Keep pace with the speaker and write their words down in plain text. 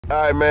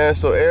Alright, man,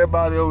 so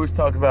everybody always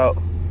talk about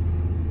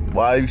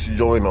why you should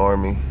join the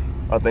Army.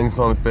 I think it's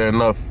only fair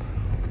enough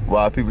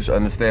why people should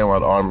understand why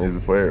the Army isn't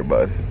for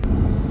everybody.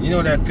 You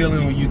know that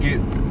feeling when you get,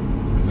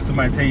 when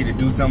somebody tell you to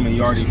do something and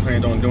you already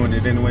planned on doing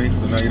it anyway,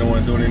 so now you don't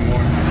want to do it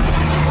anymore?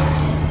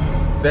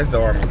 That's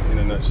the Army in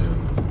a nutshell.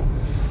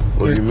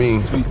 What do you mean?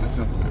 Sweet and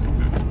simple.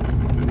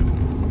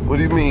 What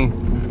do you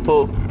mean?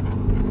 Full?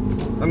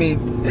 I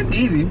mean, it's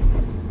easy,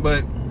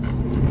 but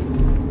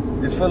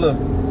it's full of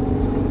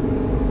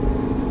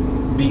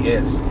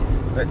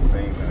BS at the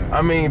same time.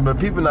 I mean, but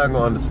people not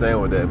gonna understand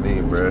what that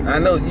means, bro. I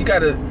know, you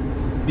gotta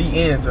be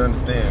in to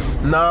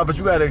understand. Nah, but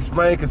you gotta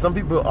explain, because some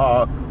people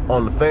are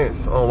on the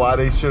fence on why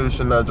they should or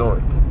should not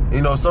join.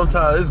 You know,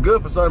 sometimes it's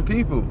good for certain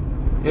people.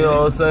 You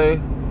know what I'm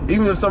saying?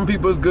 Even if some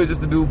people it's good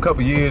just to do a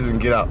couple years and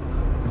get out.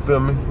 You feel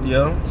me?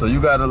 Yeah. So you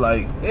gotta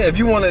like... Yeah, if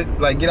you wanna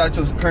like get out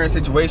your current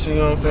situation, you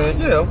know what I'm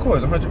saying? Yeah, of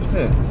course,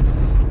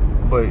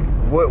 100%. But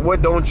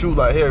what don't you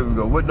like? Here we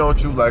go. What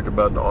don't you like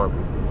about the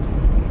Army?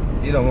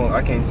 You don't want,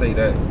 I can't say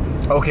that.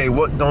 Okay,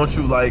 what don't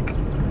you like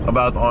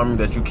about the Army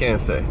that you can't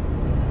say?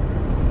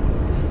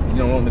 You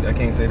don't want me, I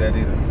can't say that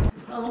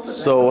either.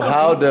 So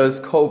how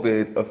does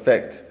COVID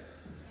affect,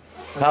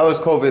 how has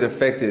COVID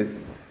affected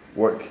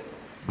work?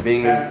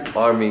 Being in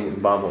Army in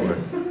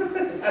Baumholder.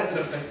 Has it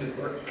affected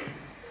work?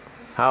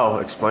 How?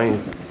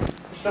 Explain.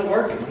 There's no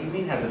working. What do you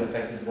mean has it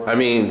affected work? I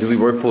mean, do we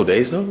work full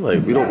days though?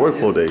 Like, we don't work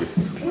full days.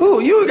 Ooh,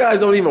 you guys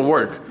don't even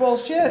work.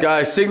 Bullshit.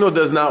 Guys, Signal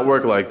does not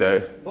work like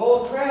that.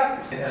 Bull crap.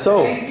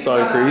 So,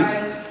 sorry,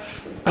 Crease.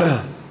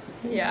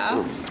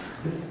 Yeah.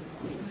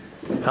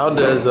 How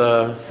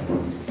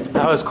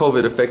has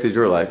COVID affected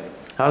your life?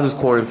 How has this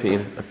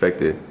quarantine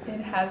affected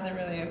It hasn't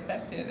really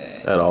affected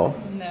it. at all?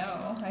 No.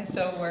 I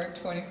still work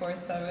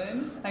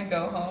 24/7. I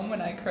go home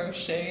and I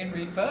crochet and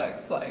read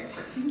books. Like,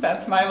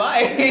 that's my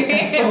life.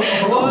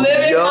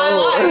 Living my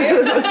life.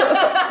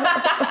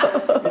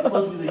 It's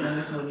supposed to be the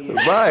youngest one here.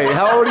 Right.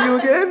 How old are you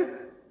again?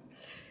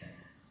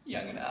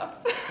 Young enough.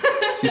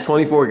 She's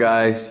 24,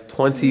 guys.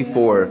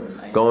 24.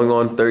 Going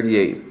on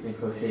 38. And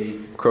crochets.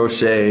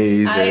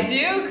 Crochets. I and-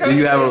 do crochet. Do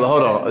you have a,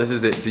 hold on, this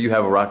is it. Do you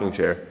have a rocking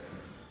chair?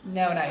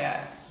 No, not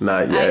yet.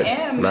 Not yet. I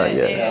am. Not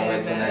yet.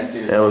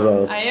 And,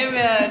 Amazon. I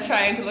am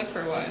trying to look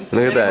for one. So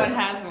Look if at that. anyone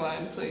has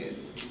one,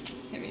 please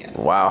hit me up.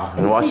 Wow.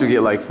 And watch you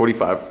get like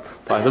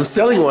 45 pies. I'm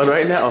selling one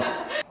right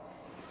now.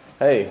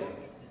 Hey,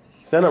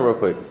 stand up real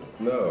quick.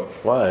 No.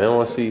 Why? I don't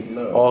want to see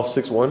all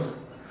 6'1".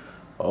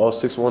 All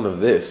 6'1" of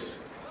this.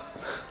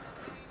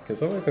 Can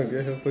someone come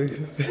get him,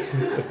 please?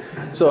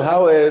 So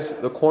how has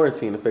the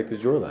quarantine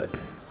affected your life?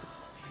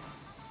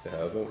 It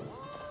hasn't.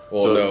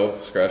 Well, So-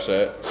 no, scratch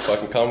that.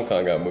 Fucking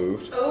Comic-Con got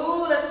moved.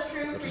 Oh, that's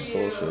true for you.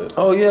 Bullshit.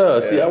 Oh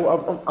yeah. See, Yeah.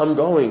 I'm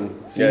going.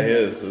 See? Yeah, he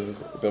is.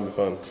 It's gonna be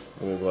fun. It's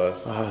gonna be a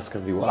blast. Oh, it's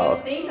gonna be wild.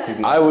 He's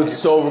I would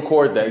so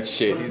record that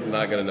shit He's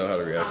not gonna know how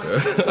to react to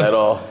it. at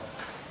all.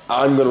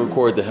 I'm gonna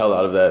record the hell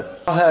out of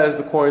that. How has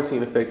the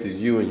quarantine affected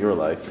you in your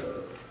life?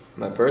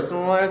 My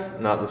personal life,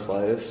 not the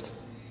slightest.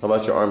 How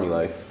about your Army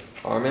life?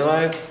 Army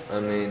life, I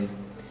mean,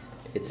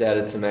 it's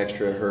added some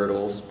extra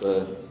hurdles,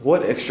 but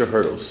What extra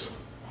hurdles?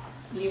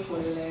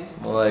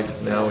 well,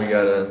 like now we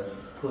gotta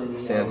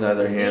sanitize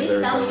our hands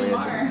every time we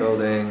enter the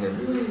building,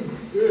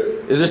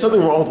 and Is there something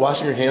wrong with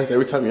washing your hands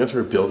every time you enter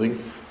a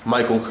building?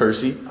 Michael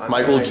Kersey?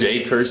 Michael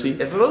J. Kersey?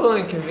 it's a little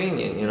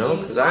inconvenient, you know,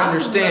 because I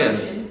understand.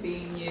 Lotions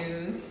being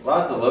used.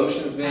 Lots of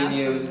lotions being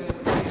used.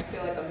 Absolutely. I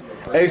feel like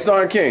I'm Hey,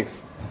 Sergeant King.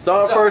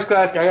 Sergeant First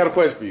Class King, I got a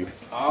question for you.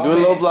 Doing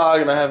a little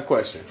vlog and I have a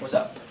question. What's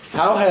up?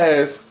 How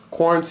has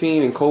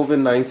quarantine and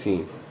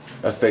COVID-19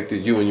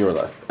 affected you in your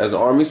life? As an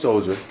Army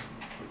soldier,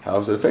 how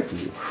has it affected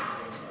you?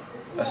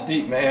 That's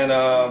deep, man.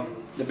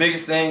 The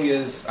biggest thing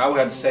is, I would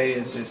have to say,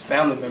 is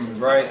family members,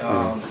 right?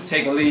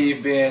 Taking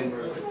leave, being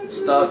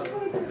stuck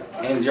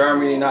in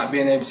Germany, not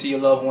being able to see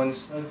your loved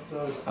ones.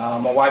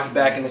 My wife is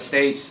back in the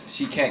States.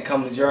 She can't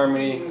come to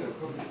Germany.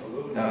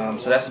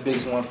 So that's the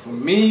biggest one for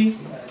me.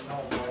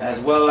 As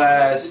well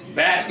as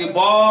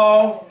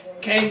basketball.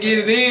 Can't get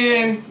it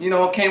in. You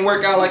know, can't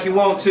work out like you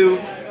want to.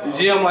 The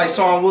gym, like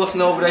Sergeant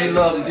Wilson over there, he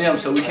loves the gym,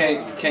 so we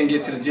can't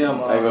get to the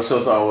gym. I ain't gonna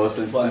show Sergeant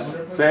Wilson.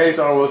 Just say hey,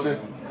 Sergeant Wilson.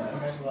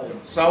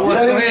 Sergeant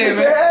Wilson, go ahead,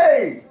 man.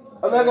 Hey!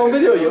 I'm not gonna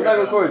video you. I'm not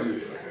gonna record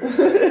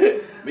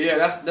you. But yeah,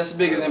 that's the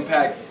biggest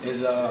impact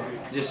is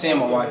just seeing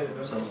my wife.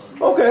 So.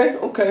 Okay.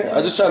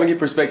 I'm just trying to get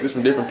perspectives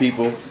from different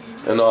people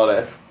and all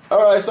that.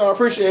 All right, so I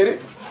appreciate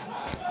it.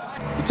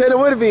 Lieutenant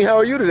Whitterbean, how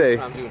are you today?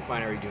 I'm doing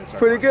fine. How are you doing, sir?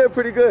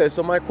 Pretty good.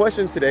 So my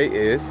question today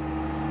is,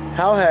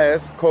 how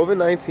has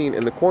COVID-19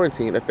 and the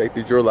quarantine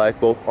affected your life,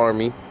 both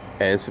Army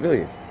and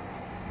civilian?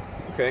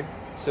 Okay.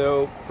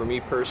 So for me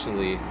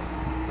personally,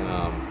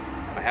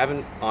 I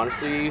haven't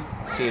honestly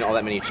seen all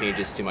that many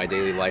changes to my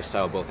daily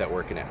lifestyle, both at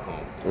work and at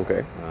home.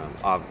 Okay.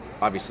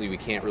 Obviously, we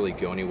can't really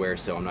go anywhere,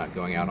 so I'm not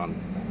going out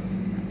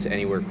to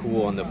anywhere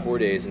cool on the 4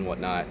 days and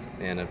whatnot.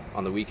 And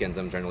on the weekends,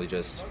 I'm generally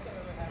just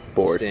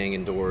Bored. staying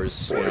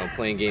indoors, you know,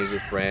 playing games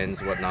with friends,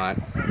 whatnot.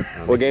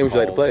 What games do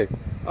you like to play?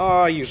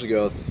 I usually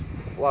go with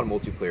lot of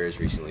multiplayers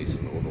recently,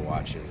 some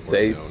Overwatch and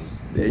Say,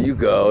 Warzone. there you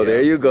go. Yeah.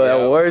 There you go. Yeah.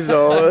 That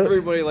Warzone.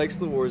 Everybody likes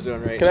the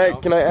Warzone right now.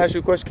 Can I ask you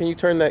a question? Can you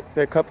turn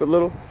that cup a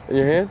little in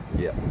your hand?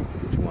 Yeah.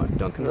 What you want,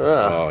 Dunkin'?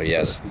 Ah. Oh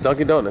yes.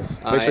 Dunkin' Donuts.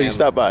 Make I sure you am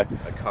stop by.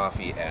 A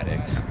coffee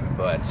addict,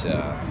 but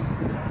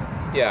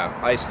yeah,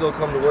 I still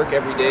come to work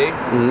every day.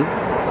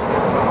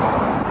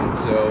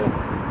 So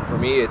for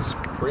me, it's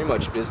pretty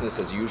much business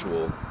as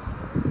usual.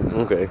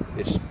 Okay.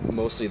 It's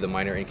mostly the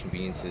minor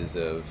inconveniences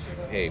of,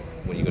 hey,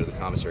 when you go to the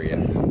commissary, you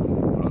have to put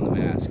on the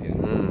mask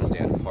and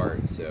stand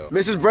apart. So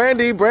Mrs.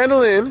 Brandy,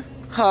 Brandolyn.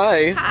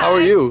 Hi. How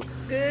are you?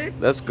 Good.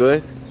 That's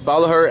good.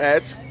 Follow her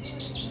at.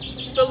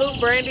 Salute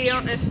Brandy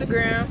on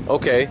Instagram.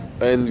 Okay.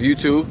 And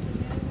YouTube.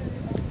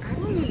 I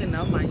don't even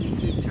know my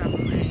YouTube channel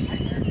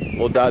name.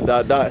 Well, ...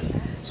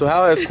 So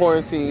how has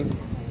quarantine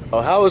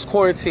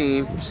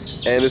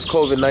and this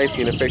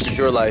COVID-19 affected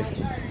your life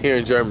here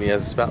in Germany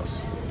as a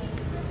spouse?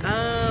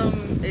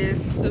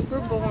 It's super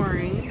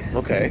boring.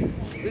 Okay.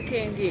 We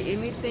can't get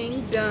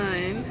anything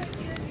done.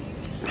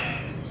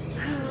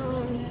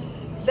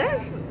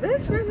 That's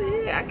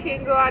really it. I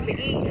can't go out to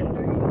eat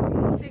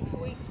in 6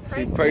 weeks She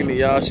pregnant. pregnant,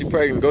 y'all. She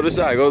pregnant. Go to the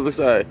side. Go to the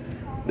side.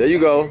 There you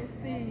go.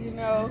 See, you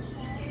know,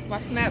 my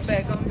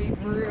snapback gonna be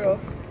for real.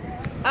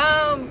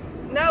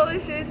 No,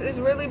 it's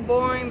really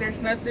boring. There's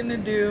nothing to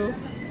do.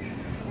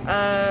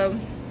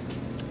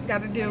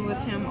 Got to deal with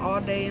him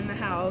all day in the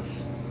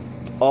house.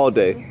 All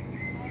day.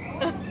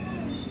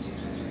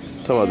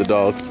 Talking about the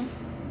dog.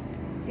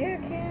 Yeah,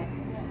 cat.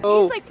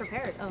 Oh. He's like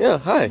prepared. Oh. Yeah,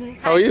 hi.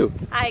 How are you?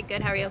 Hi,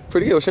 good. How are you?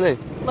 Pretty good. What's your name?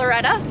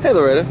 Loretta. Hey,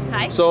 Loretta.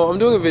 Hi. So I'm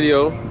doing a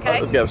video. Okay.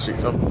 Let's get out the street.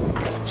 So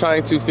I'm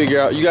trying to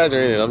figure out. You guys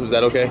are in it. Is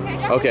that okay?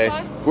 Okay.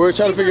 We're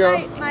trying to figure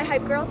out. My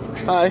hype girls.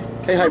 Hi.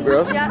 Hey, hype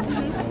girls. Yeah.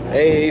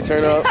 Hey,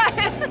 turn up.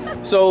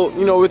 So,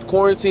 with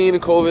quarantine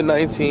and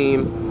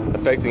COVID-19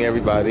 affecting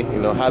everybody,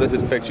 how does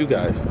it affect you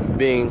guys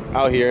being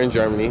out here in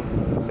Germany?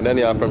 And none of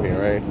y'all from here,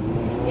 right?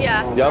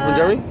 Yeah. Y'all from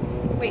Germany?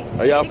 Wait.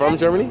 Are y'all from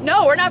Germany?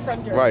 No, we're not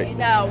from Germany. Right.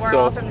 No, we're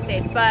all from the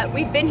States. But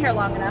we've been here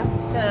long enough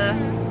to.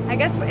 I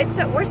guess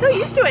we're so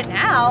used to it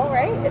now,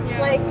 right? It's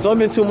like. It's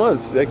only been 2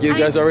 months. Like you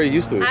guys are already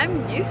used to it.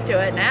 I'm used to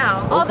it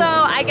now. Okay. Although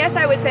I guess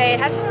I would say it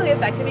hasn't really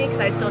affected me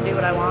because I still do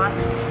what I want.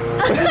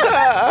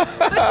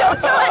 But don't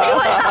tell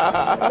anyone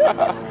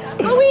else.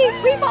 But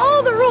we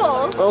follow the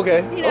rules.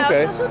 Okay.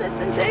 Social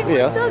distancing.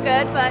 We're still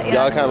good, but yeah.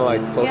 Y'all kind of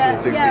like close to the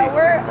 6 feet.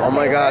 Yeah, oh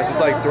my gosh, it's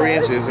like 3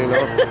 inches,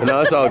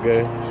 No, it's all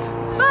good.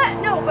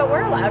 But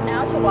we're allowed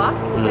now to walk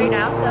right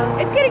now, so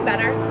it's getting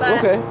better. But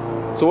okay.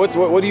 So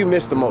what do you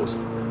miss the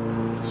most?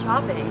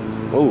 Shopping.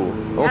 Ooh,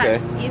 okay.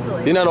 Yes,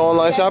 easily. You're not an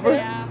online shopper?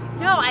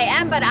 No, I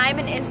am, but I'm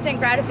an instant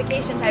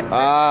gratification type of person.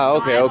 Ah,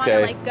 okay, so I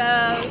okay. Wanna,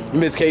 go. You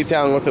miss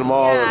K-Town, go to the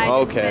mall. Yeah, I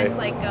just okay. miss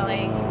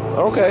going.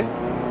 Okay.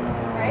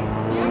 Right?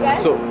 You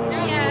guys? So.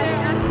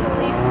 Yeah,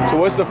 absolutely. So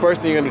what's the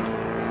first thing you're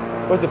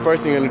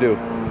gonna do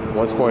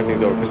once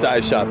quarantine's over?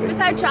 Besides shopping?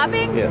 Besides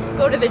shopping? Yes.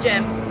 Go to the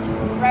gym.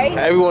 Right?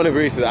 Everyone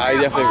agrees to that. I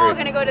definitely We're all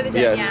agree. gonna go to the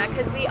gym, yes. yeah,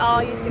 because we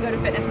all used to go to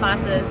fitness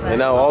classes. And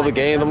now all the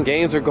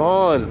games are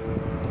gone.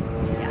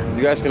 Yeah.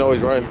 You guys can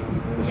always run.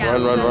 Just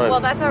run. Well,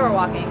 that's why we're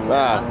walking. So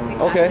exactly.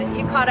 Okay.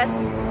 You caught us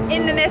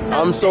in the midst of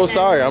I'm so fitness,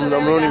 sorry. so I'm there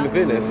we ruining go. the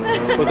fitness.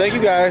 Well, thank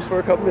you guys for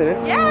a couple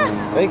minutes.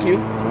 Yeah. Thank you.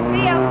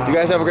 See ya. You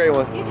guys have a great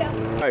one. You too.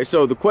 All right.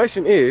 So the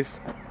question is,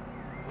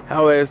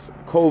 how has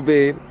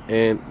COVID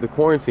and the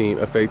quarantine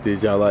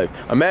affected y'all life?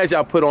 I'm mad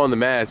y'all put on the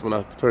mask when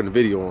I turned the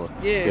video on.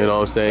 Yeah. You know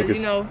what I'm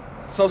saying?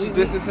 Social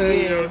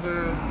distancing, you know what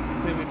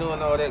I'm saying? People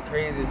doing all that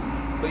crazy.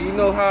 But you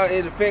know how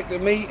it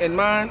affected me and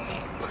mine?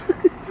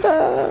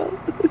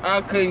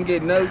 I couldn't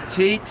get no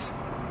cheeks.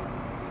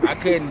 I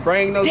couldn't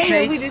bring no cheeks.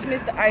 Damn, we just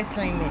missed the ice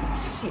cream man.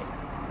 Shit.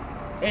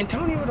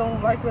 Antonio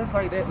don't like us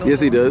like that no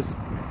Yes, more. he does.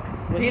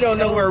 He don't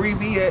know where we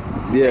be at.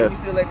 Yeah. We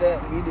still like that.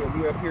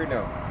 We up here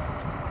now.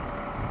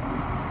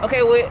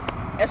 Okay, well,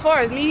 as far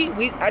as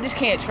me, I just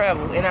can't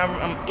travel, and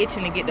I'm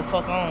itching to get the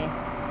fuck on.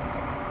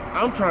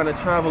 I'm trying to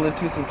travel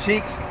into some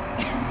cheeks,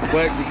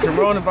 but the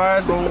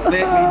coronavirus won't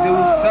let me do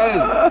so.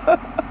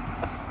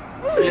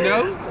 You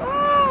know?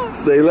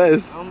 Say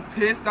less. I'm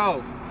pissed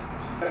off.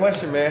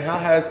 Question, man. How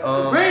has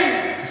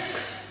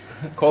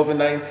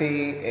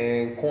COVID-19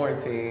 and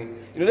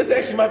quarantine? This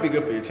actually might be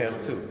good for your channel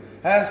too.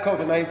 How has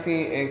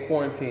COVID-19 and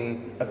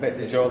quarantine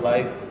affected your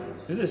life?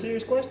 Is it a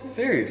serious question?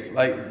 Serious,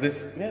 like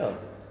this, yeah.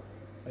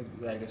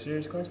 Like a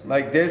serious question?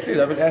 Like dead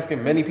serious. I've been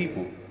asking many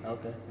people.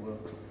 Okay, well,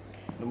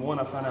 number one,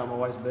 I found out my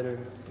wife's better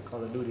at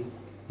Call of Duty.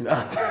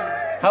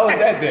 How has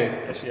that been?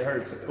 That shit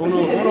hurts.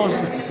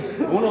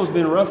 Uno's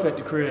been rough at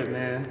the crib,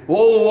 man.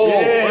 Whoa.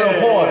 Yeah.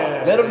 Wait,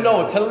 pause. Let them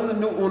know. Tell them the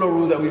new Uno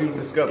rules that we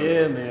discovered.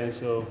 Yeah, man.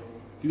 So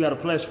if you got a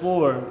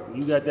 +4,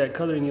 you got that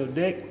color in your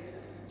deck,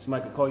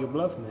 somebody could call your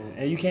bluff, man.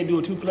 And you can't do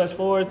a 2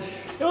 +4s.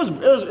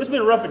 It's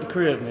been rough at the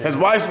crib, man. His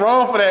wife's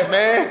wrong for that,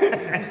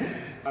 man.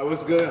 All right,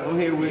 what's good? I'm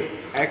here with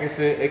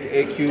Atkinson,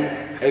 aka Q,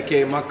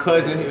 aka my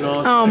cousin. You know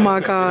what I'm saying? Oh my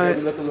God.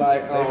 They look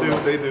alike.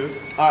 They do.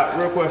 All right,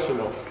 real question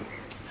though.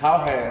 How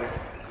has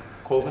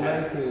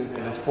COVID-19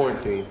 and this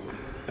quarantine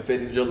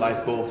affected your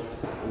life both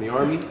in the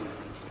Army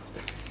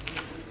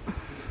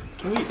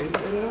Can we edit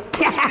that out?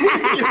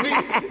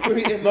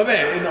 My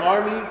man, in the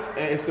army,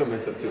 and it's still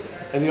messed up too.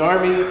 In the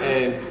army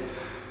and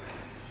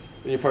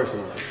in your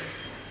personal life.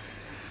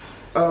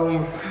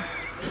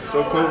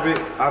 So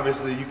COVID,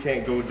 obviously you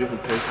can't go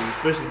different places,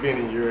 especially being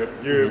in Europe.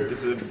 Europe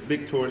is a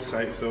big tourist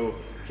site, so you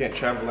can't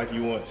travel like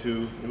you want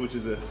to, which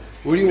is a...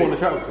 Where do you want to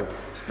travel to?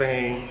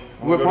 Spain.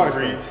 What part of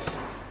Greece?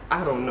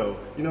 I don't know.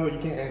 You know, you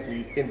can't ask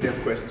me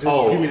in-depth questions.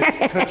 Just give me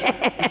the country.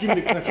 Just give me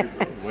the country,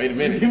 bro. Wait a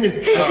minute. Give me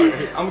the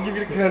country. I'm gonna give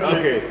you the country.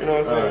 Okay. You know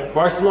what I'm saying?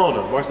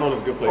 Barcelona.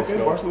 Barcelona's a good place to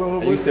go. Barcelona.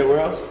 And you said where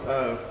else?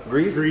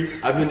 Greece.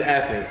 Greece. I've been to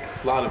Athens.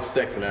 It's a lot of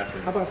sex in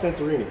Athens. How about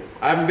Santorini?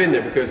 I haven't been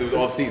there because it was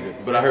off season,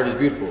 but I heard it's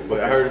beautiful. But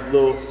I heard it's a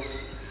little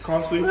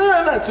costly.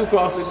 Not too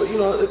costly, but you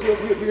know you're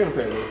gonna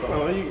pay a little something.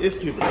 Oh, it's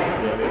people.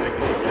 Yeah.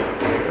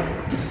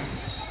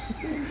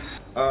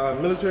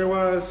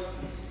 Military-wise,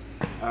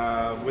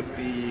 with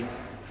the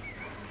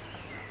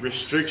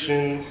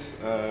restrictions,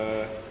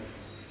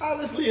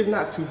 honestly, it's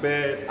not too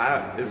bad.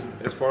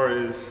 As far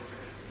as,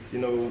 you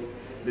know,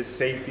 the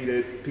safety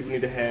that people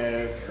need to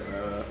have,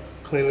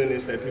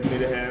 cleanliness that people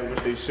need to have,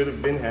 which they should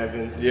have been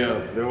having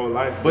their whole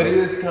life. But it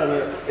is kind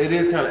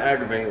of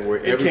aggravating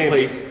where every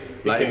place,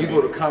 like if you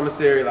go to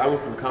commissary, like I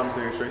went from the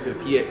commissary straight to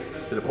the PX,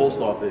 to the post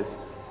office,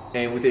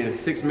 and within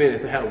 6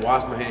 minutes I had to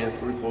wash my hands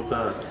 3-4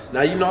 times.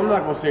 Now, you know, I'm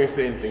not gonna say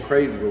anything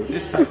crazy, but with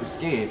this type of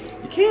skin,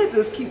 you can't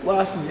just keep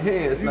washing your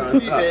hands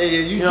nonstop.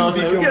 You know what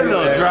I'm saying? Get a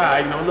little dry,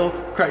 you know, a little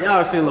crack.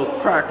 Y'all see a little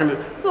crack in the,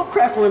 little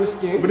crackle in the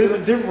skin. But it's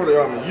different for the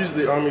army.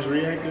 Usually the army's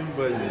reactive,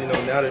 but you know,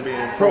 now they're being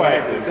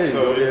proactive.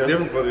 So it's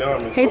different for the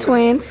army. Hey,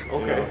 twins.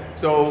 Okay.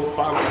 So,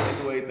 final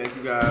takeaway, thank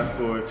you guys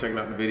for checking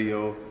out the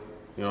video.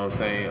 You know what I'm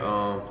saying?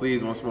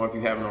 Please, once more, if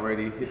you haven't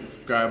already, hit the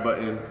subscribe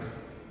button.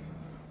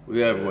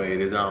 Whatever way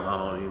it is, I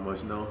don't even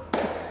much know.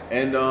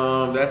 And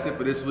that's it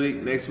for this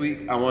week. Next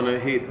week, I want to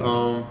hit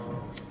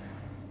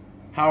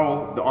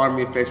how the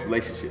army affects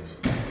relationships.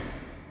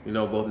 You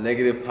know, both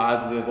negative,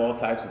 positive, all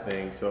types of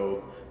things.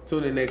 So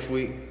tune in next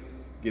week.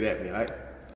 Get at me, all right?